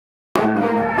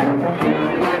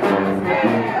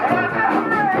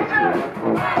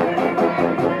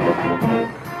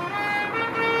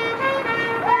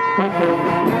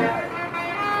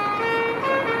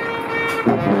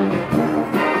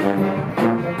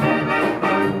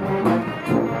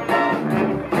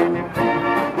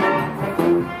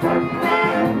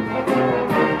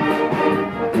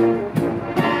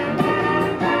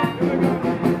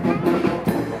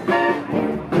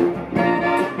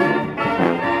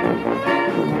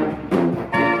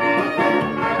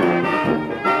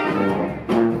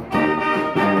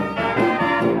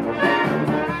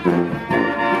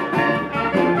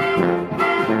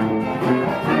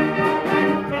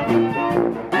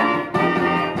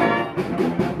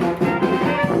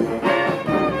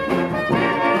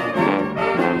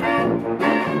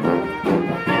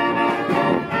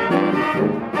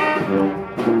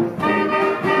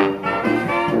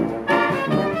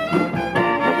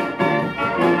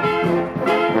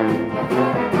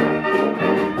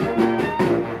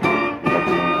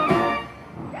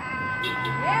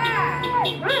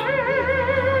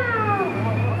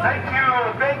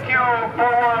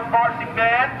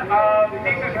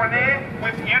today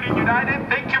with Union United.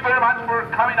 Thank you very much for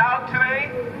coming out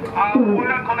today. We're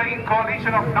a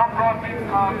coalition of non-profit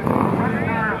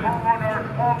renters, homeowners,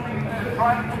 all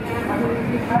trying to get a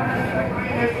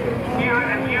agreement here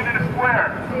in Union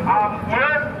Square.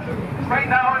 We're right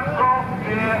now in front of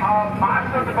the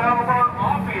Master Developer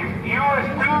Office,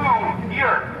 US2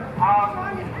 here.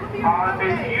 The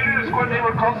Union Square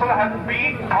Neighborhood Council has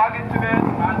been talking to them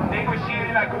and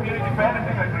negotiating a community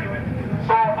benefit agreement.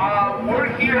 So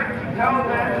we're here to tell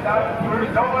them that we're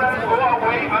not going to go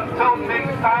away until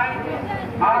next time.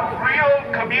 A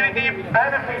real community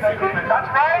benefit agreement. That's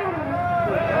right?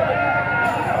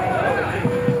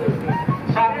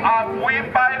 So we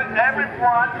invite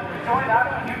everyone to join us.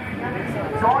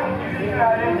 Join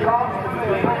United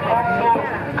Council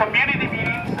community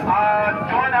meetings.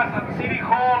 Join us at City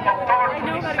Hall October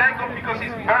 22nd because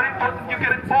it's very important you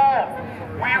get involved.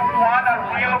 We want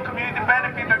a real community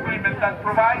benefit agreement that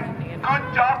provides good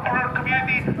jobs for our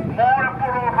community, more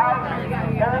affordable housing,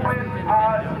 open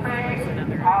space.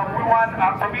 We want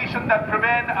a provision that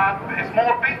prevents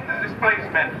small business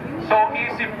displacement. So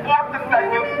it's important that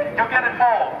you get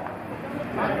involved.